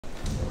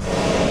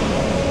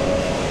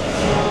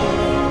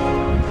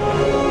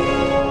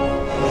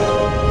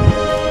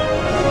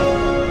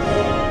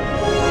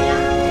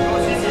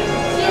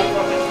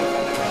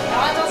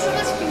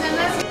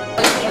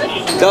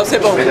Non, c'est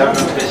bon. Mesdames,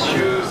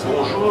 Messieurs,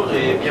 bonjour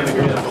et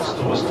bienvenue à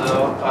Forster Roster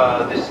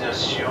à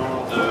destination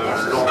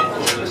de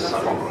Londres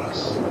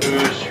Saint-Pancras.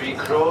 Je suis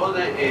Claude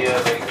et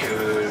avec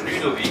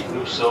Ludovic,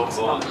 nous sommes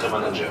votre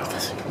manager.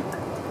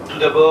 Tout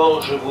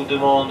d'abord, je vous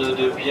demande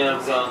de bien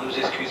vouloir nous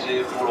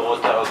excuser pour le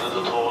retard de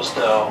notre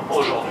roster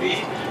aujourd'hui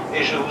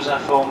et je vous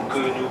informe que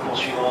nous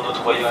poursuivons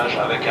notre voyage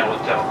avec un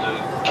retard de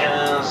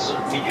 15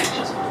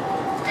 minutes.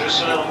 Je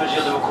serai en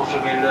mesure de vous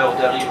confirmer l'heure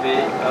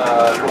d'arrivée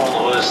à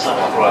Londres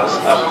Saint-Pancras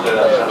après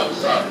la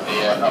traversée.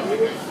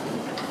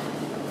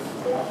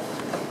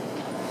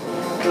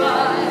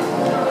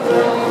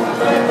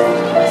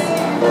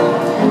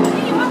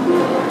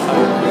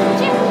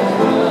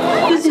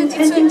 Those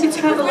intending to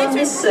travel on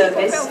this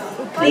service,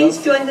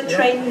 please join the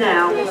train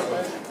now.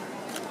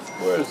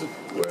 Where's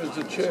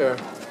the chair?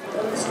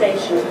 On the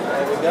station.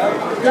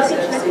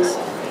 Luggage.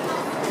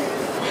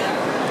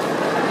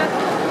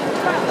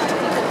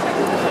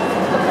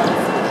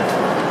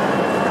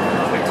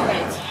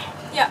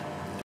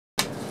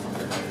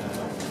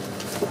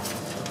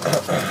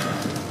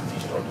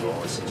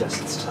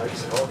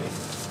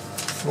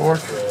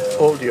 North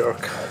Old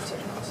York.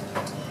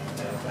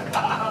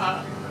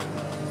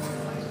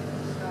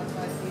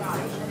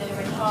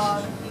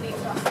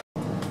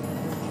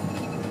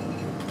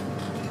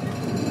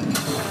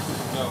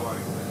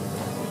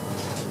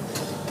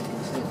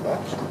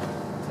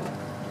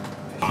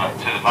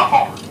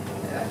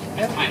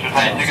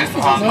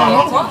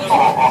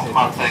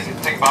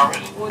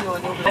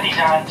 Ladies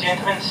and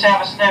gentlemen,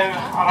 Seamas now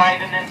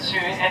arriving into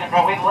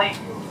Edinburgh Waverley,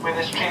 where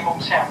this train will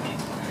serve.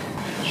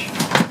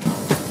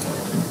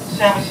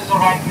 Service is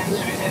arriving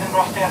into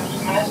Edinburgh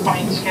 13 minutes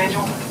behind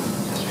schedule.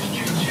 This was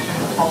due to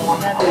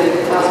falling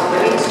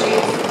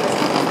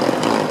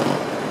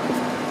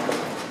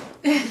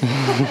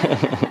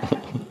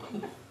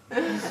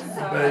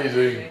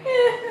Amazing.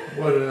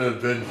 What an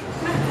adventure.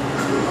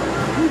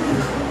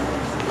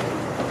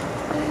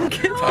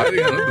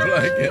 Hiding on a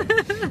blanket.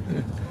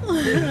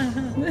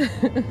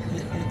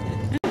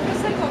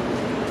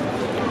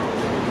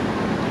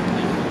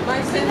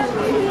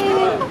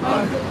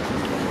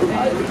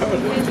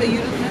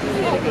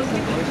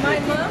 My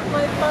mom,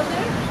 my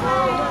father.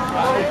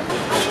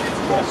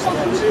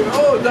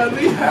 Oh, that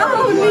Lee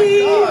Harold.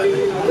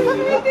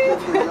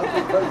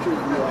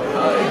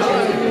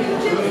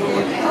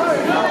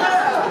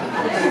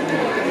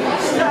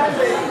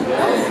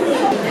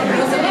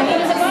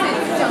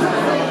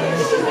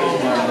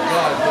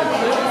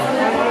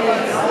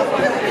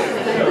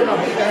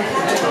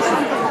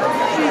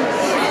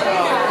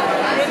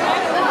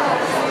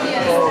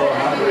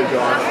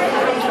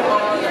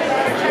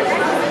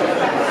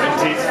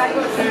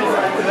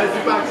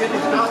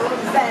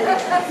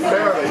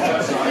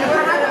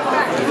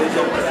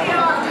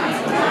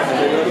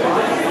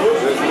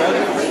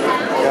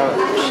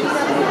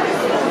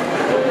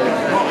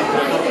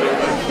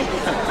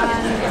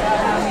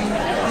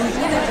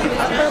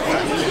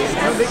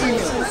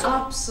 It's an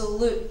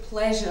absolute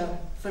pleasure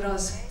for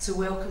us to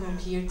welcome him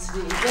here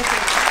today.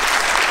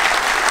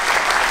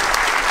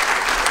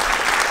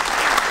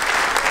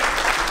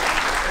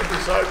 I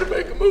decided to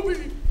make a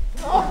movie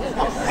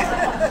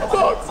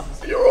about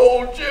your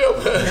old Jim.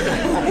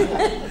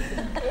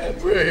 And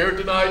we're here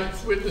tonight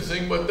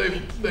witnessing what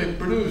they've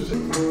produced.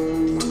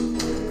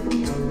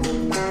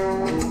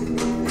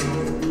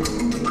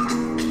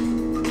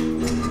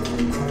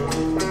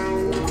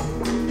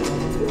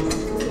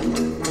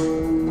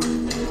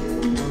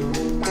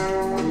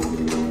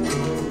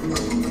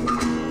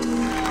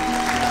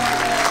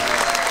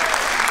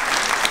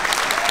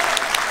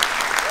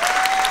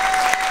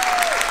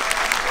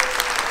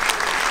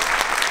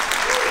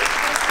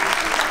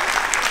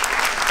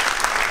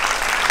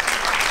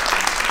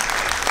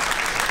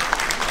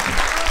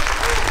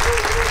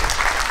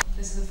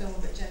 This is a film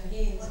about Jim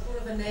Haynes, more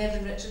of a Ned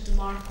and Richard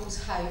DeMarco's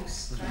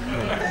house.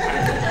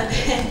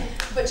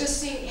 But just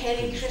seeing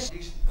Henry Christian.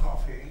 Decent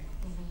coffee,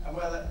 and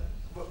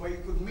where you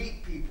could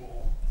meet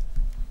people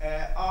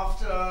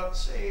after,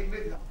 say,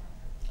 midnight.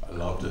 I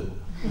loved it.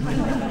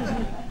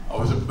 I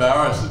was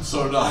embarrassed. It's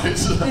so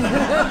nice.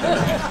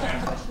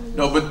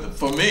 No, but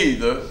for me,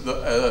 as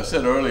I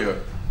said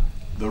earlier,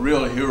 the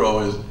real hero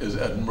is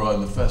Edinburgh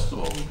and the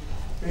festival.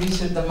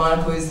 Richard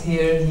DeMarco is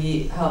here.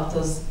 He helped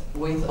us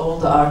with all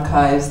the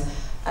archives,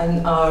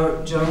 and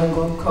our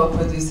German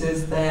co-producer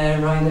is there,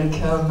 Rainer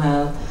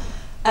Kölmel,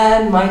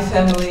 and my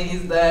family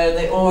is there.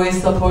 They always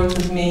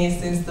supported me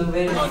since the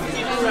very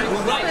beginning.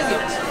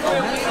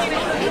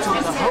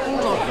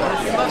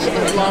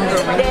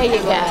 There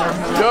you go.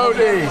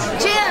 Jody!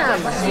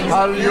 Jim!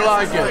 How did you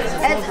like it?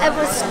 It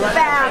was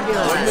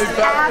fabulous.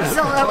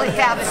 Absolutely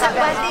fabulous.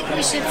 I think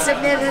we should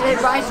submit it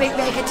and right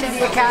make it to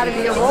the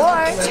Academy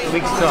Awards.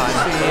 Week's time.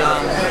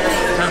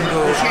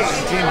 Tango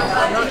Jim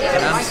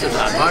in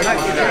Amsterdam.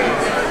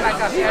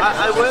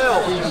 I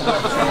will.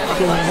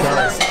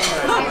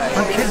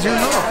 My kids are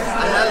not.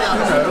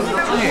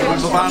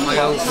 about my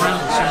old friend.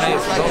 She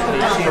made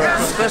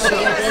she's special.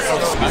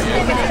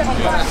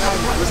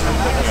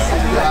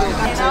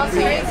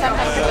 Sometimes I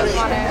just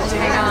want to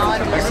hang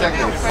out.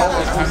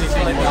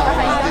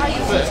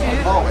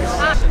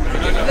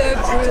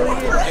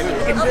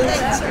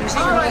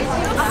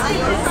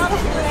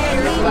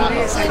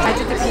 I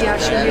did the PR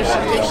show.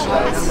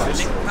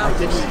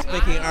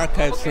 Making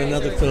archives for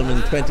another film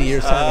in 20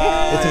 years'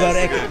 time.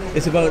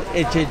 It's about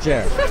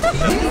HHR.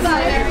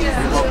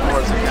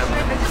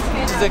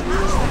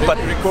 But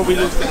before we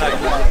lose the night.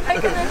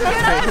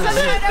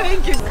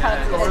 Thank you. So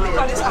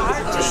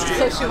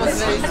she was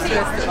very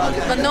stressed about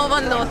it, but no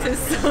one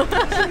noticed.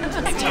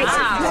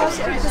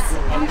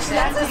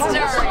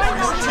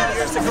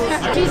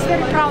 She's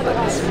very proud of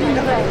us.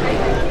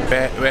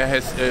 Where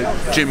has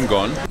Jim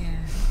gone?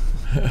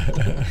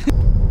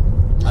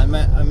 I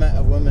met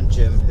a woman,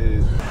 Jim,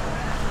 who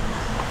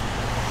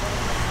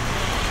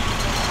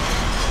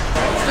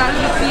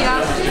started the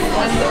PR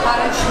and the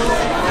Irish show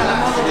and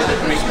I'm also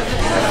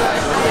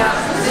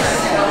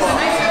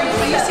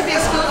I used to be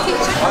a school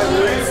teacher.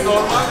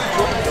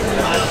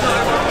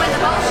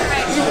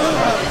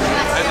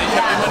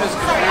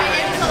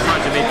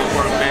 Trying to make it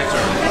work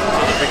better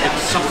so that we could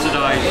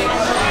subsidise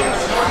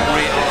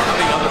rate or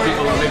having other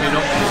people maybe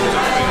not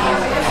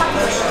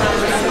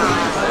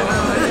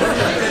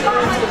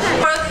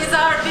Is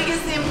our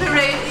biggest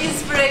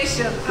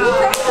inspiration.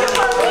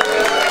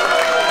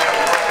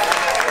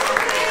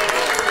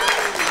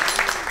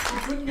 We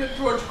couldn't get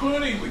George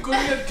Clooney. We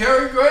couldn't get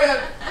Cary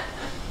Grant.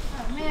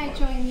 May I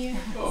join you?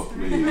 Oh,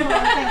 please.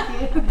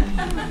 Thank you.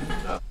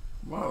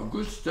 Wow,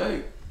 good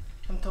steak.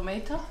 And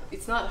tomato?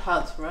 It's not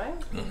hot,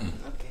 right?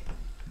 Okay.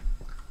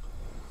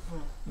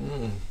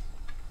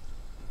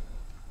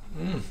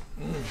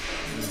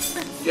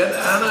 Get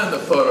Anna in the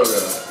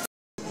photograph.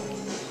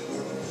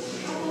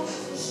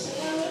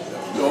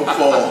 Don't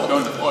fall.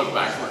 Don't fall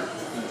backward.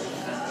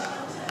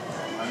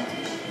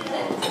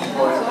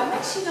 So I'm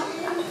actually not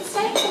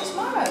staying till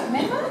tomorrow,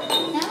 remember?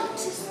 Now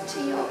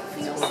for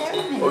your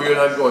ceremony. Oh, you're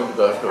not going to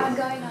that I'm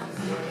going on.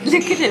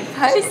 Look at her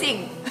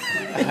posing.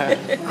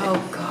 Oh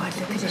God,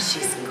 look at her,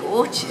 she's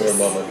gorgeous. Poor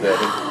mama and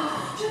daddy.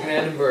 In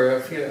Edinburgh,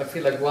 I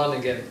feel like one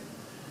again.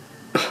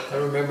 I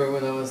remember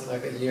when I was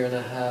like a year and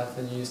a half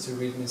and you used to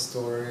read me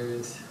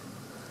stories.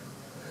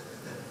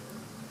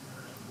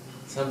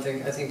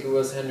 Something, I think it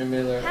was Henry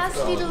Miller. How's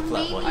little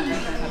me?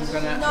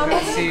 I'm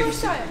gonna see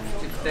if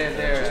they're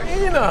there.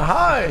 Tina,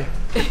 hi.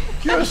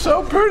 You're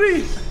so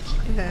pretty.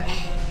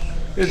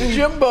 It's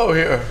Jimbo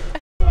here.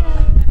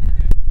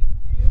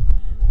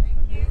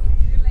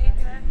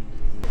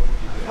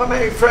 How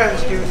many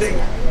friends do you think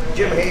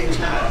Jim Haynes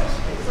has?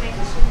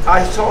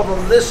 I saw the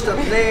list of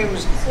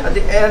names at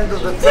the end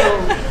of the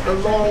film, the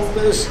long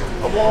list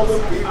of all the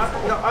people.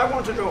 Now, I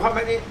want to know how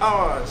many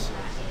hours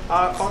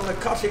are on the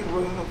cutting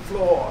room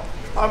floor.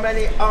 How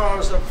many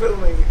hours of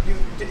filming you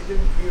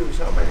didn't use?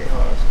 How many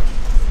hours?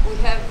 We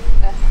have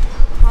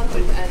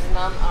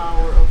 101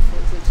 hour of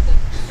footage.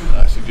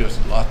 I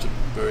suggested lots of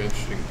very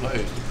interesting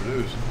plays to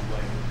produce.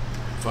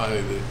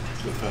 Finally,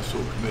 the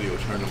festival committee will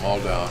turn them all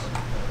down.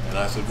 And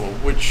I said, well,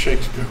 which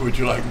Shakespeare would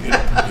you like me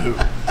to do?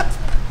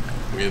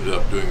 We ended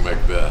up doing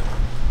Macbeth.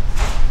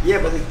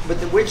 Yeah, but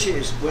the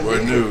witches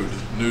were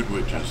nude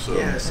witches. So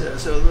yes,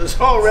 so there's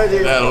already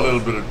had a little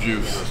bit of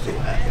juice.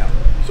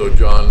 So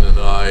John and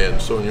I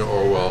and Sonia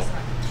Orwell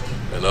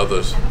and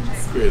others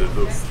created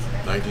the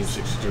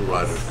 1962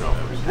 Writers'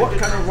 Conference. What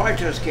kind of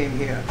writers came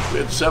here? We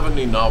had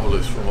 70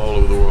 novelists from all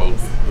over the world.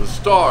 The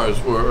stars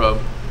were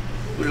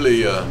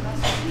really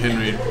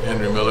Henry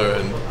Miller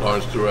and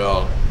Lawrence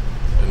Durrell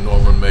and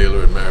Norman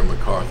Mailer and Mary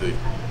McCarthy,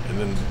 and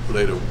then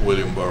later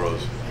William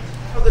Burroughs.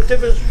 The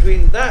difference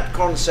between that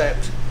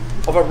concept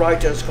of a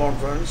writers'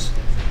 conference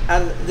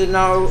and the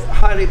now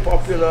highly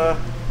popular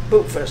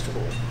book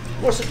festival,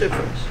 what's the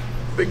difference?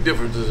 Big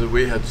difference is that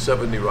we had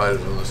 70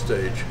 writers on the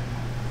stage,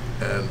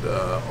 and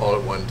all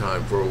at one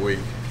time for a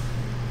week,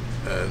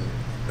 and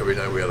every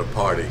night we had a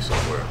party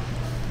somewhere.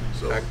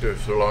 So actor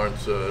Sir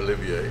Laurence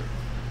Olivier,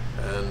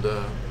 and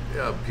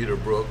yeah, Peter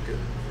Brook, and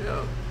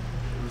yeah,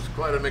 it was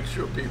quite a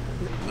mixture of people.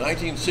 The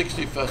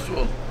 1960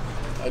 festival,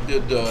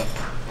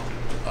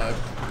 I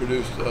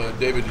produced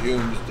David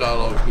Hume's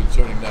Dialogues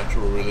Concerning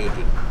Natural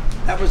Religion.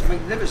 That was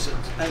magnificent.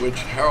 Which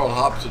Harold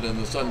Hobson in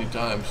the Sunday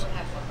Times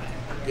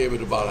gave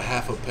it about a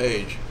half a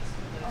page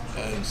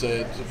and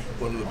said it's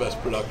one of the best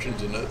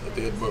productions at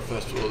the Edinburgh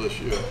Festival this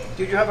year.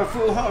 Did you have a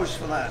full house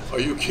for that? Are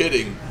you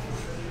kidding?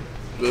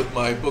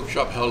 My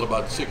bookshop held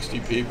about 60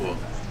 people,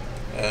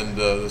 and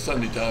the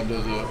Sunday Times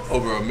does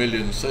over 1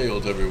 million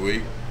sales every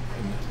week.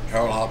 And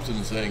Harold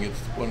Hobson saying it's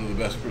one of the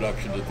best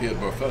productions at the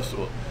Edinburgh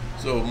Festival.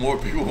 So more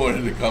people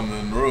wanted to come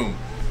in the room,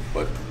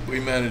 but we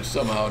managed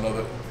somehow or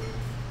another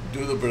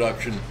do the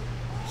production,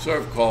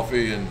 serve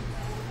coffee, and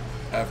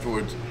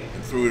afterwards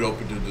and threw it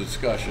open to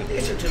discussion.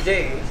 Later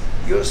today,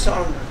 your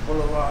son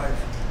will arrive.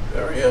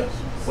 There he is.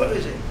 What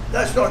is he?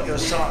 That's not your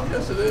son.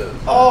 Yes, it is.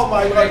 Oh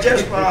my God,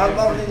 Jesper, I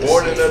love this.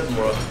 Born in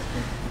Edinburgh.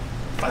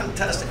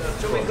 Fantastic.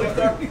 So we've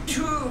got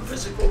 2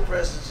 physical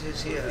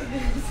presences here.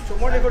 So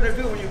what are you going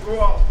to do when you grow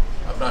up?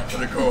 I'm not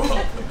going to grow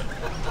up.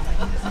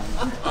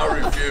 I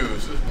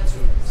refuse.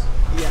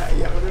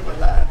 Yeah, what about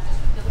that?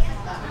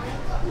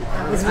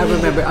 I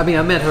remember, I mean,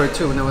 I met her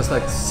too when I was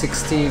like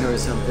 16 or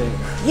something.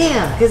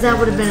 Yeah, because that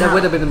would have been. That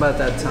would have been about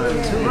that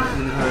time too.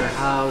 In her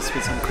house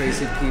with some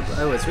crazy people.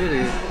 It was really,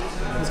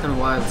 it was kind of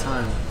a wild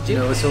time. You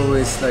know, it was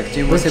always like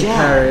Jim was in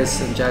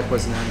Paris and Jack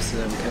was in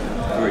Amsterdam.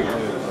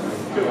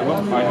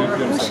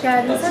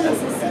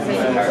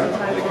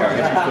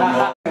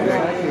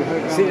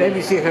 See, let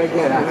me see her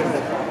again.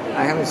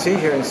 I haven't seen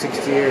her in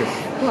 60 years.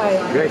 Why?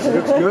 Yeah, she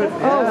looks good.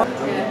 Oh.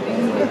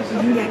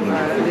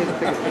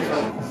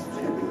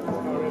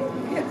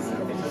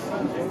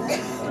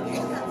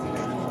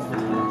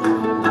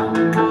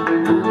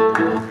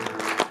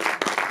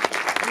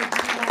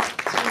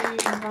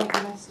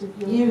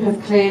 You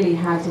have clearly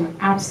had an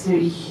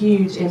absolutely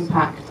huge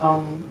impact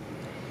on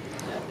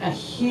a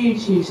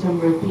huge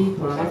number of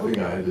people. I think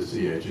I had to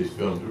see H.H.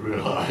 film to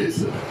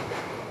realize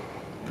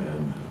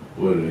and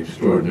what an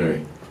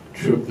extraordinary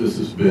trip this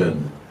has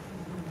been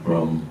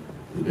from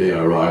the day I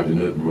arrived in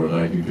Edinburgh in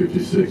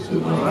 1956 to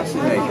now.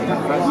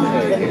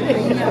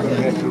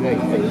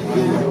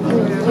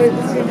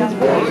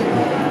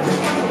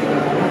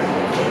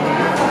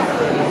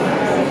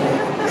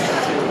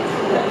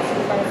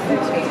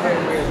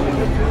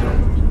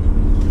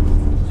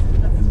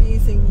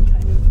 Amazing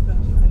kind of, I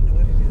don't know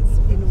what it is,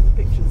 you know, the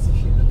pictures if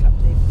you look up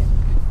Napier.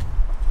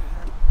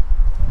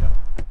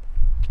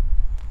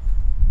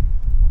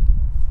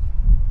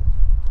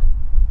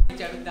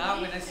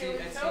 When I see it,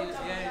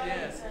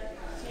 yes.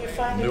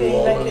 New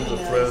Orleans, a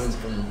friend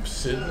from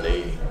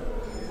Sydney,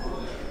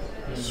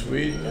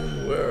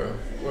 Sweden, where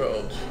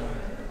else?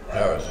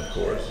 Paris, of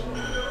course,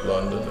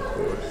 London, of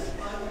course,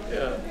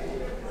 yeah,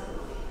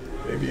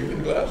 maybe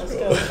even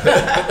Glasgow.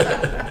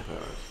 Paris.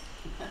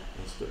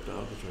 I stepped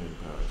out of the train in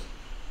Paris,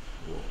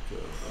 walked,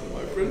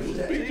 my friends will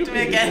speak to me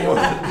again.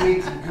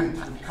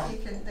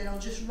 Then I'll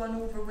just run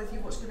over with you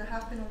what's going to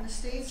happen on the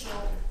stage, so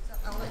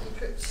I'll let you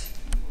put this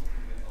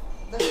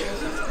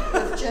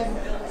with Jim.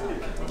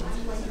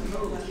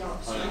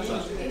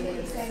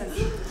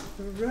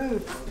 The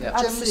road.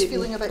 Yeah. Jim was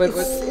feeling a bit cold,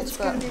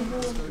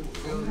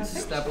 but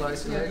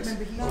stabilize your legs.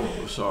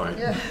 Oh, sorry.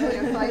 yeah,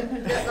 you're fine.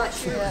 Yeah,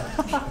 that's you.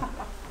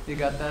 You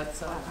got that,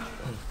 so.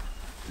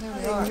 There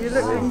we are. You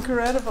look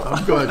incredible.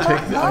 I'm going to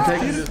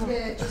take this.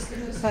 Yeah, just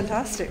give us.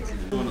 Fantastic.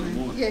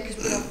 Yeah, because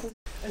we're going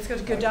It's got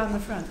to go down the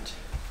front.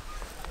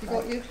 You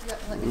got you? Yeah,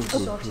 let me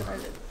just sort it out.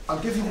 I'll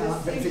give you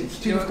that, but if it's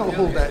too difficult to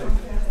hold it,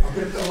 I'm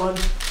going to put one.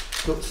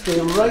 So stay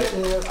right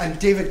there. And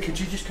David, could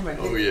you just come in?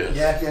 Oh, yes.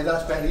 Yeah,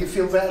 that's better. You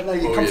feel better now?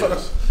 You Oh, come yes. sort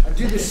of, and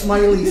do the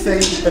smiley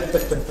thing.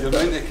 You're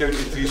meant to count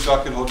to 3 so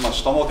I can hold my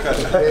stomach in.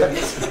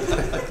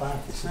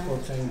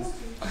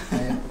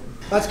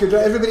 That's good.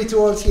 Right, everybody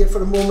towards here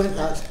for a moment.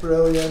 That's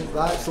brilliant.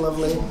 That's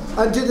lovely.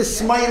 And do the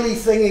smiley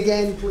thing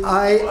again, please.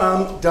 I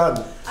am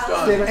done.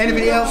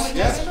 Anybody else?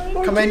 Yes.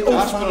 Come in.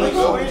 That's really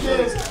No,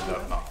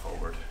 not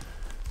forward.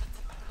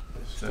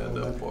 Stand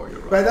up for you.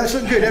 Right, that's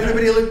looking good.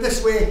 Everybody look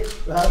this way.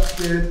 That's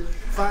good.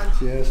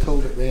 Fancy. Yes,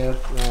 hold it there.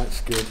 That's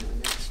good.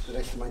 The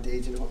rest of my day,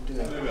 do you know what I'm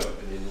doing?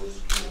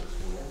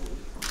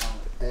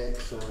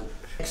 Excellent.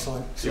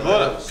 Excellent. You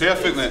got it.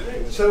 Perfect,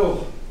 mate.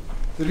 So,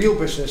 the real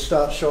business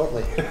starts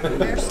shortly.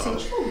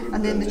 University,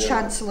 and then the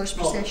Chancellor's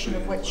procession,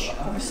 of which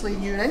obviously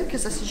you're in,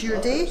 because this is your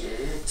day.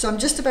 So I'm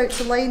just about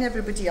to line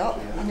everybody up,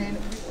 and then.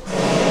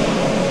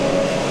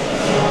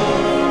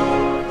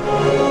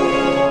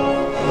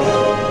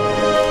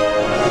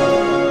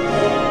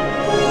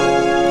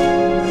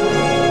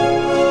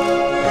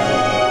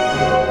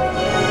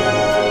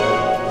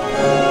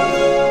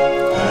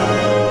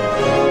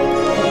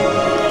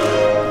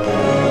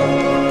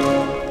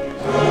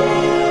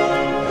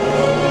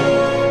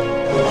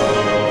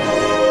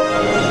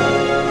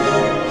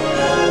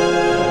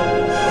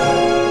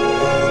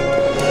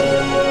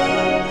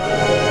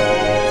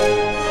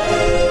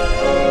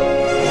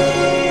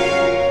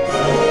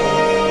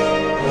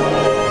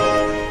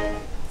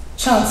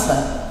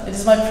 Chancellor, it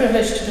is my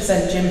privilege to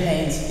present Jim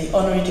Haynes with the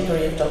Honorary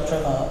degree of Doctor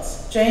of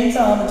Arts. James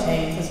Almond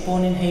Haynes was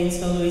born in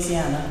Haynesville,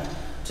 Louisiana,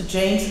 to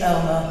James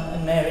Elmer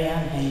and Mary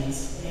Ann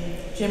Haynes.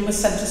 Jim was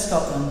sent to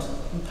Scotland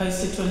and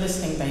posted to a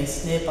listening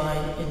base nearby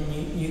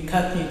in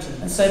Kirk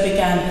Newton, and so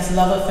began his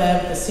love affair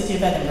with the city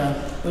of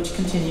Edinburgh, which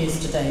continues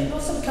today. He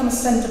also became a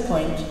centre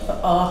point for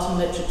art and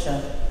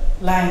literature,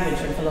 language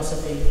and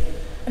philosophy,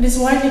 and is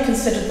widely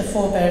considered the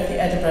forebear of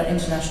the Edinburgh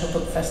International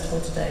Book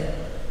Festival today.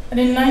 And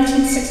in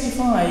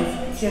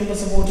 1965, Jim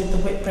was awarded the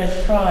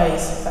Whitbread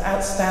Prize for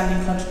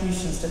outstanding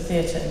contributions to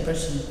theatre in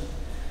Britain.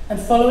 And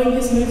following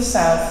his move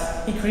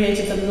south, he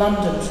created the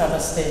London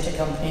Traverse Theatre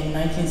Company in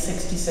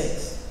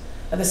 1966.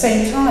 At the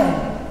same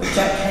time, with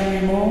Jack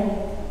Henry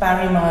Moore,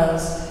 Barry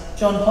Miles,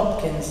 John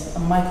Hopkins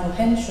and Michael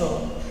Henshaw,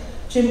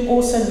 Jim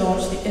also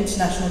launched the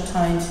International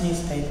Times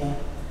newspaper,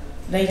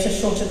 later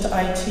shortened to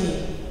IT,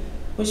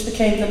 which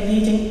became the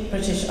leading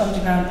British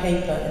underground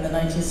paper in the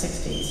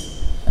 1960s,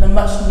 and a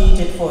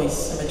much-needed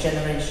voice of a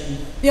generation.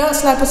 The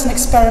Arts Lab was an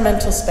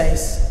experimental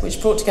space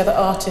which brought together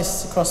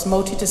artists across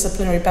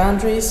multidisciplinary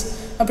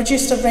boundaries and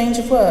produced a range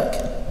of work,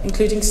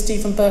 including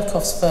Stephen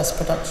Burkoff's first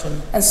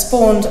production, and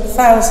spawned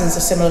thousands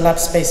of similar lab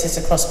spaces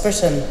across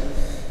Britain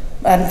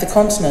and the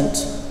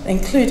continent,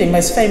 including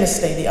most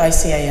famously the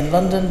ICA in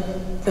London,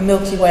 the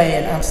Milky Way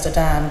in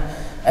Amsterdam,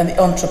 and the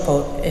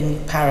Entrepôt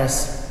in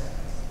Paris.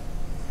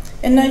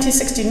 In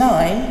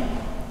 1969,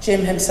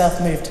 Jim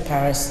himself moved to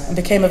Paris and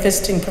became a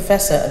visiting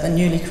professor at the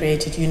newly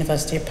created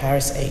University of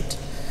Paris 8.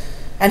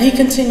 And he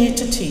continued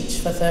to teach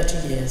for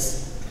 30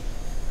 years.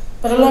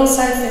 But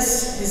alongside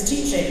his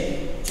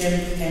teaching,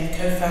 Jim became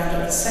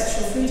co-founder of the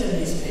sexual freedom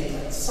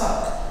newspaper,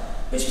 Suck,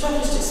 which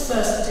published its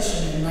first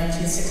edition in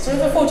 1960. For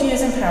over 40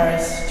 years in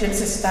Paris,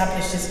 Jim's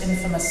established his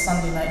infamous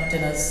Sunday night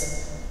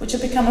dinners, which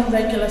have become a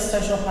regular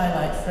social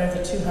highlight for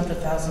over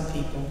 200,000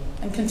 people,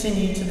 and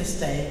continue to this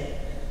day,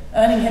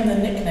 earning him the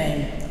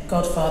nickname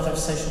Godfather of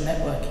Social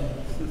Networking.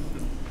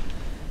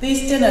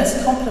 These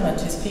dinners complement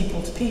his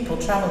people-to-people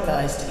travel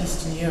guides to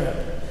Eastern Europe,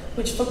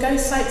 which forgo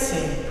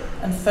sightseeing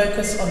and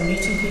focus on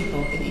meeting people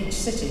in each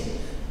city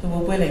who were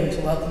willing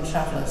to welcome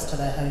travellers to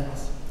their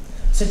homes.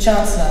 So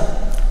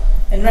Chancellor,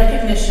 in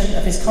recognition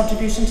of his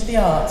contribution to the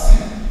arts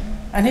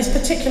and his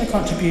particular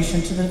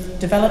contribution to the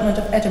development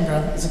of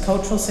Edinburgh as a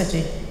cultural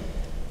city,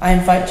 I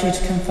invite you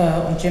to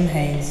confer on Jim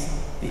Haynes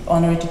the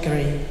honorary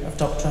degree of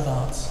Doctor of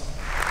Arts.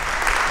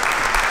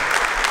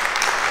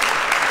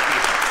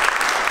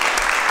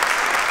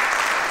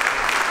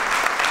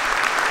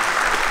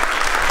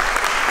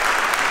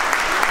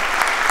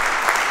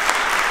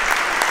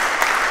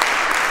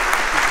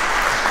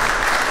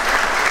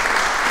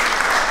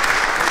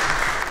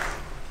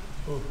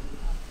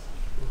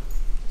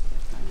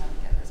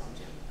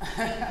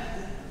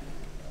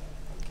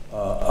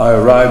 I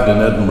arrived in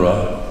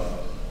Edinburgh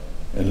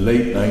in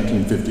late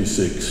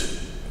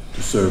 1956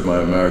 to serve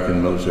my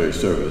American military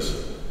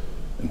service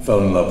and fell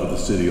in love with the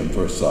city on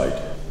first sight.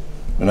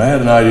 When I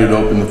had an idea to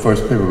open the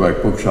first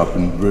paperback bookshop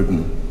in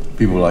Britain,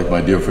 people like my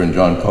dear friend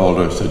John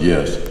Calder said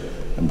yes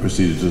and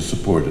proceeded to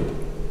support it.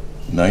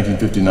 In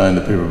 1959,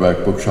 the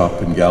paperback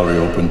bookshop and gallery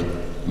opened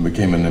and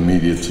became an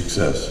immediate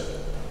success.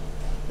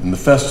 In the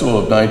festival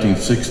of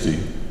 1960,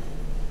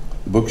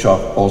 the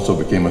bookshop also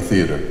became a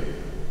theater,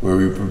 where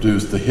we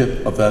produced the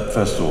hit of that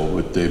festival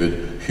with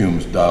David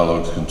Hume's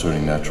Dialogues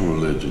Concerning Natural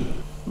Religion.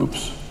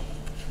 Oops.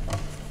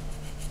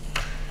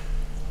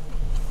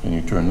 Can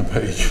you turn the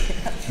page?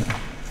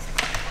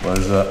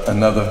 Was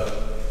another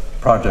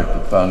project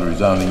that found a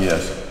resounding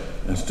yes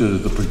and stood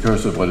as the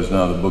precursor of what is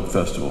now the Book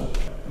Festival.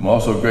 I'm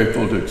also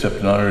grateful to accept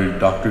an honorary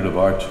Doctorate of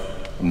Arts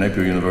from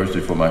Napier University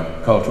for my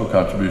cultural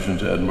contribution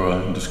to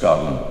Edinburgh and to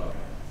Scotland.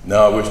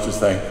 Now I wish to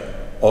thank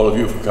all of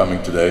you for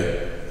coming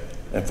today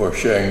and for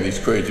sharing these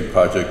crazy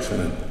projects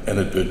and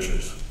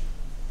adventures.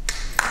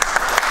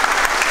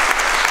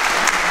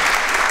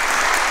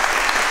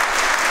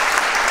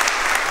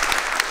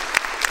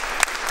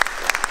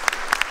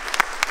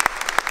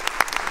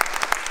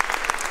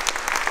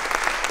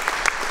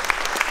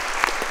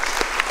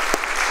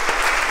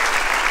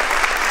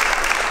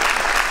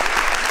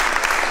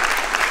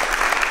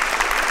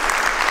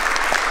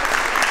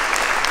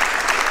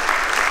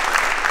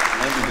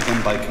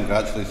 By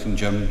congratulating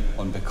Jim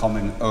on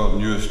becoming our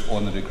newest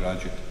honorary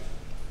graduate.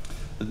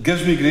 It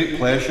gives me great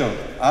pleasure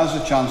as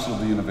the Chancellor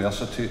of the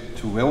University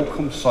to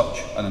welcome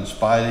such an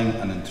inspiring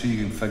and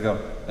intriguing figure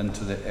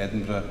into the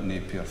Edinburgh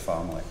Napier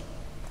family.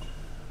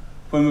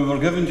 When we were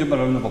giving Jim a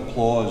round of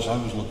applause,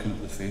 I was looking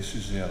at the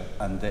faces there,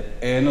 and the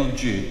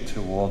energy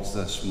towards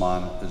this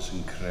man is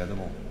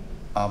incredible,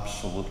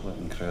 absolutely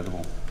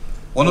incredible.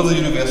 One of the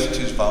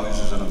university's values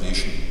is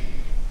innovation.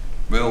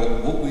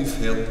 Well, what we've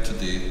heard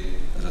today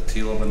is a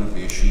tale of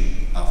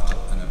innovation after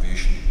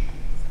innovation.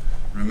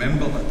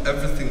 Remember that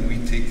everything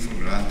we take for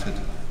granted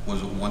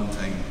was at one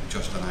time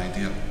just an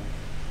idea.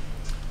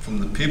 From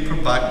the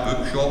paperback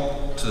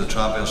bookshop to the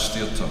Traverse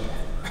Theatre,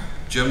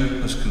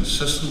 Jim has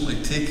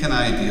consistently taken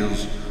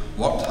ideas,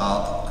 worked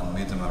hard and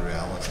made them a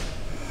reality.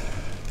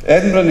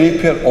 Edinburgh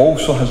Napier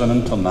also has an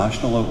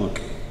international outlook,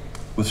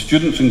 with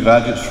students and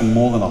graduates from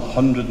more than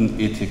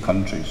 180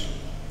 countries.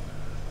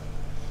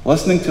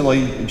 Listening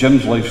to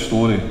Jim's life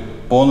story,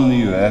 born in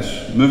the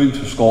US, moving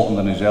to Scotland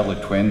in his early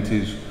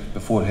 20s,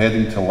 before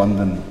heading to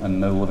London and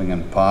now living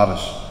in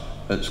Paris,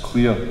 it's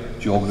clear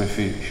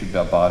geography should be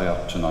a barrier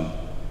to none.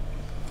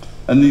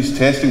 In these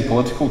testing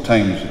political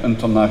times,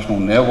 international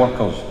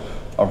networkers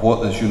are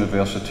what this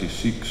university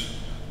seeks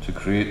to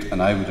create,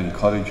 and I would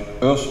encourage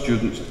our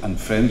students and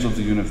friends of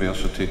the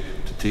university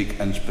to take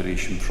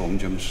inspiration from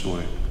Jim's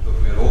story.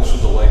 But we are also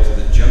delighted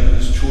that Jim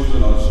has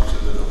chosen us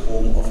to be the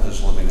home of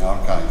his living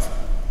archive.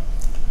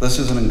 This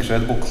is an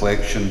incredible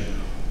collection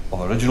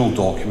of original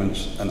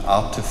documents and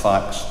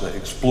artefacts that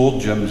explore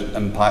Jim's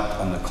impact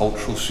on the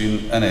cultural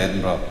scene in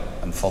Edinburgh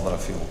and further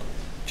afield.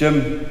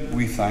 Jim,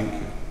 we thank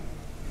you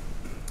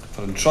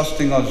for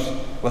entrusting us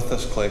with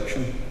this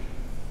collection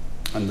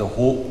and the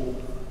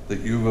hope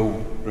that you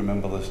will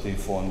remember this day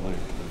fondly.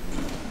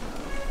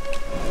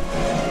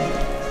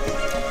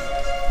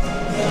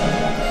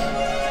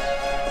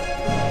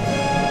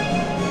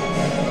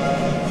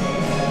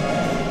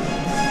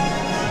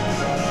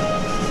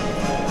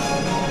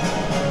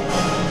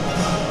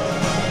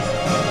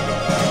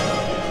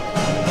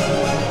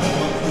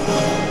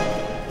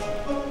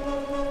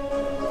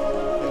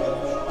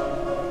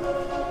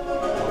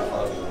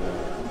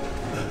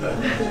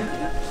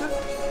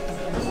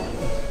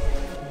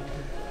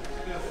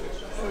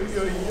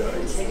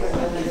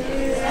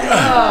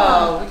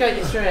 put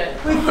you through it.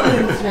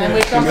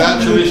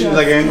 Congratulations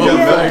again, Jim.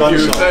 Well done,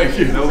 sir. Thank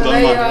you. Well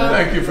done, man.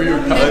 Thank you for your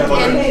In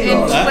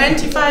time.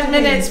 25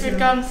 minutes, we've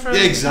gone from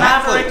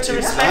maverick to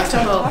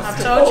respectable.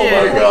 I've told you.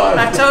 Oh my God.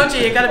 I've told you.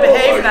 You've got to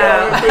behave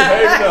now.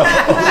 Behave now.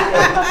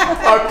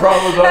 I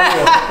promise I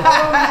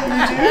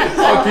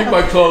will. I'll keep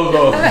my clothes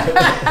on.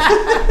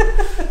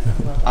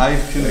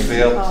 I've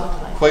conferred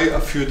quite a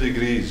few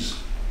degrees,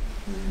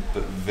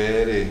 but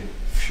very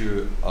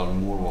few are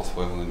more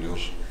worthwhile than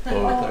yours.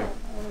 Oh, thank you.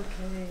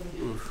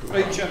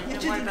 Right, Jim.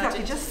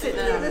 Just sit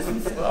there and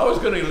listen. I was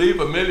going to leave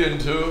 $1 million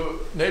to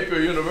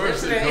Napier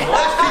University.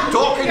 Let's keep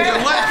talking,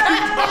 Jim. Let's keep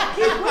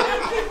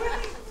talking.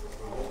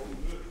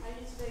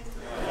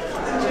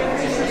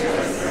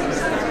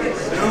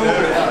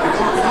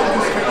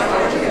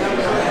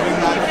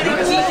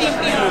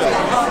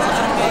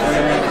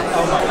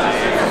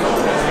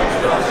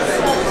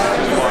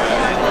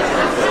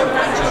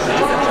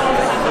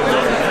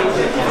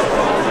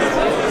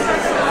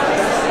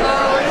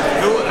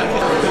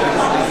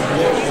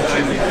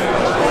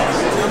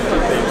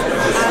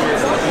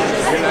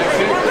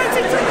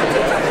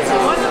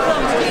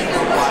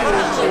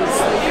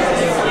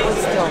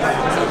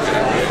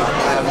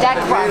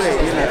 The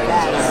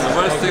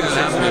worst thing that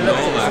happened in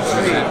all that was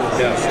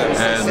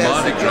that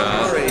Mardi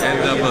Gras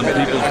ended up on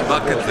people's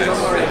bucket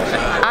lists.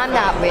 I'm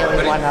not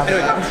really one of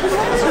them.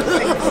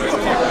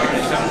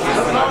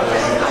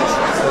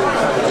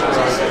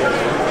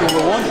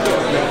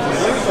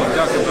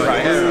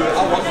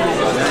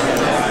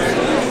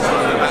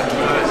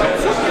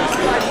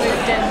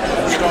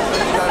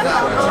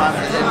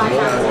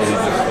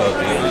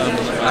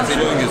 I've been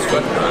doing his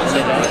foot.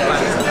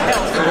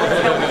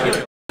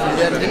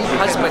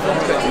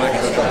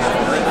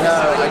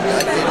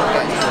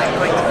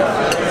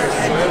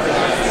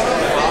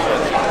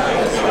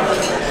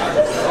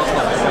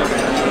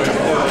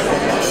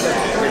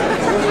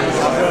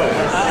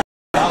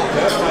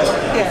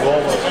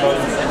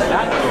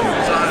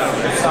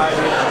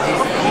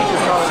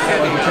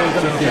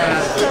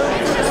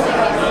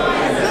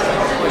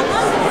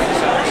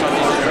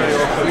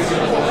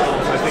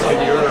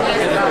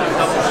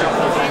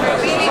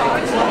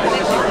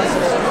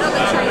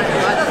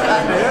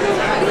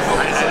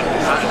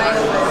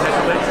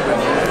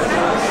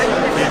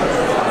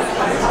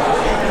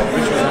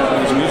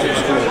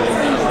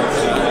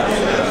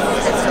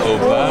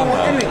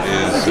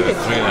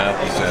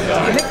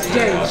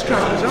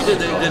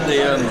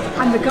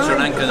 The Sri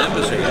Lankan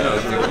embassy, you know.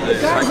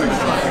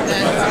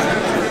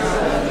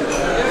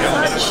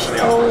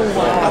 Oh,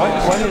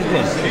 wow. What is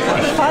this?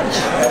 Fudge.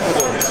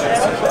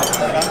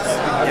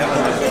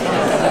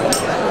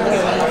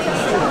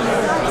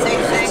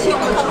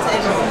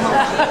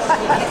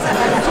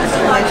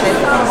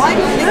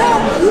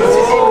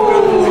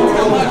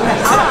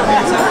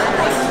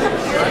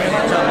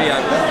 Tell me,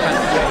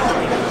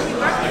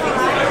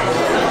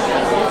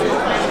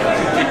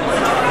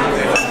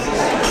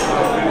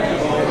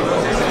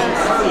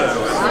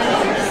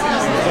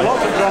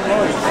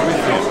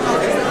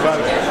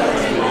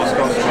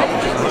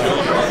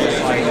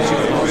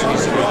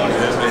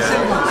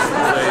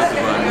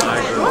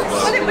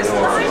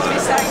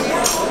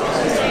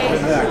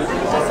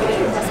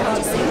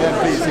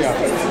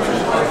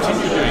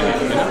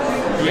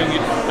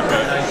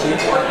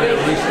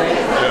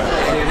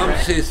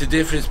 it's the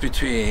difference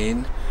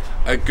between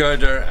a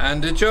girder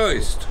and a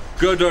joist.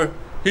 Girder,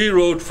 he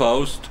wrote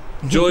Faust.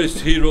 Joist,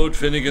 he wrote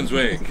Finnegan's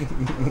Wake.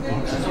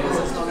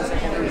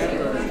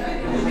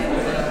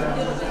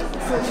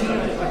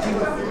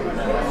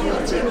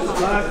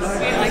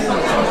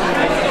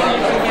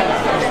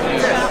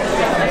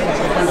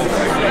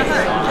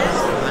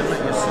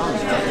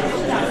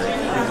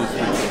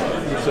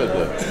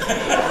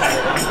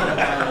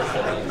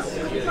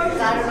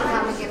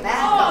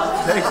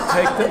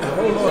 Take them.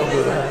 Hold on to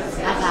that.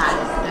 I got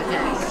it.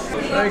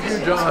 Okay. Thank you,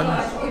 John. I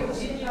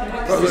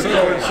look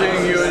forward to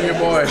seeing you and your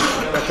boy.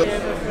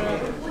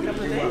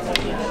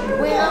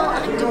 Well,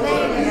 I'm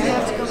debating. I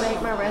have to go make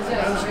my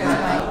reservations.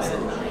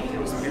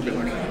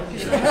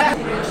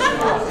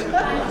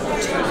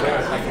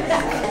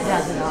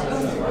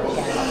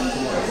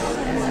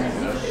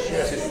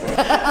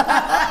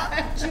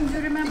 Jim, do you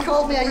remember? You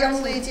called me a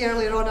young lady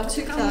earlier on. I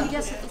took that.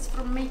 Yes, it's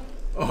from me.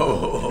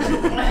 Oh.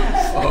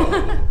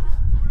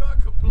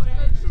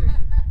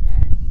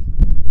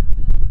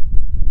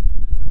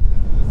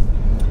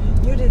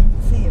 You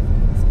didn't see it.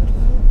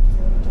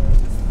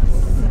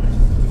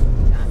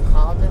 John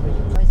called him and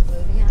he was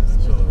moving out.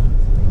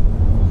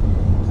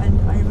 And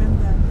I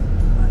remember,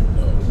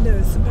 no,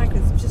 St.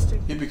 Pancras just.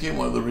 He became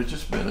one of the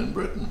richest men in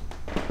Britain.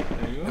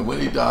 And when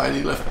he died,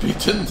 he left me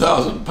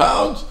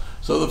 £10,000.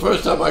 So the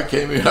first time I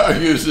came here, I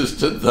used his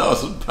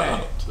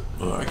 £10,000.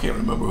 Well, I can't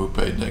remember who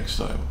paid next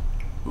time.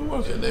 Who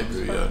was it?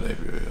 Napier,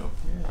 yeah.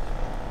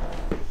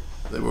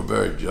 They were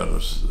very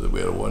generous. We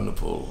had a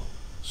wonderful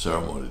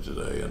ceremony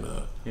today, and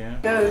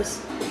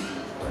Goes.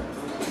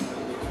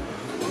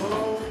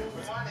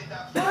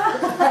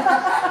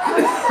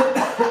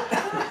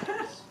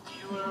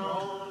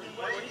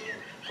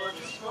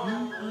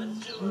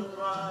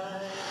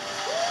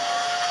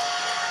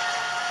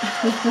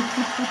 Okay,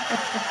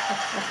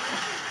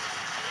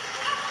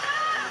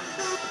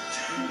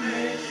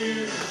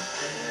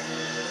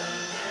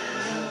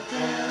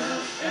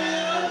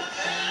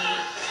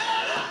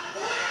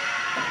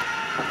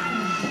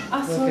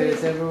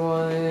 is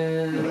everyone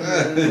in?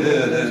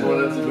 There's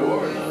one at the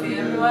door.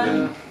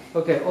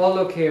 Okay, all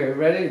look here.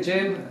 Ready?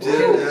 Jim?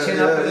 Chin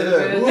up a little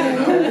bit.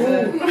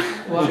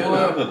 One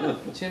more.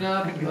 Chin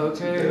up.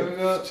 Okay, here we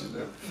go.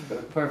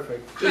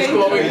 Perfect. Just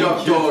call me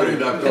Doctor.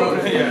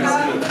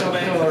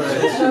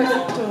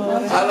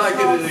 I like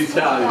it in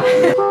Italian.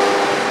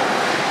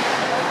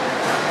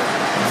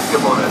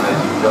 Good morning, ladies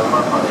and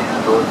gentlemen. My name is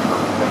George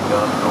from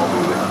Edinburgh, and I'll be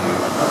with you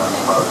as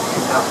far as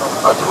Newcastle.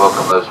 I'd like to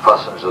welcome those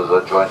passengers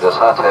that joined us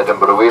at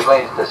Edinburgh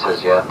Weasley. This is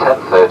your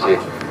 10:30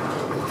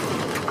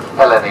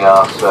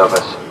 LNER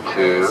service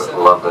to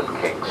London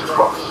King's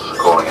Cross,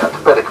 calling out to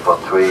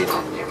Berwick-upon-Tweed,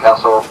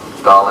 Newcastle,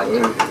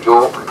 Darlington,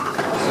 York,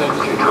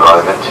 due to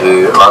arrive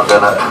into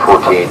London at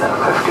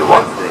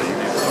 14:51.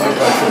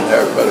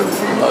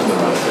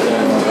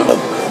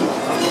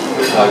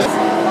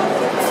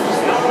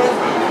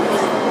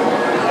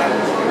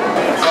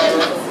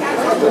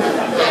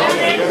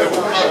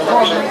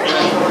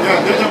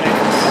 Yeah,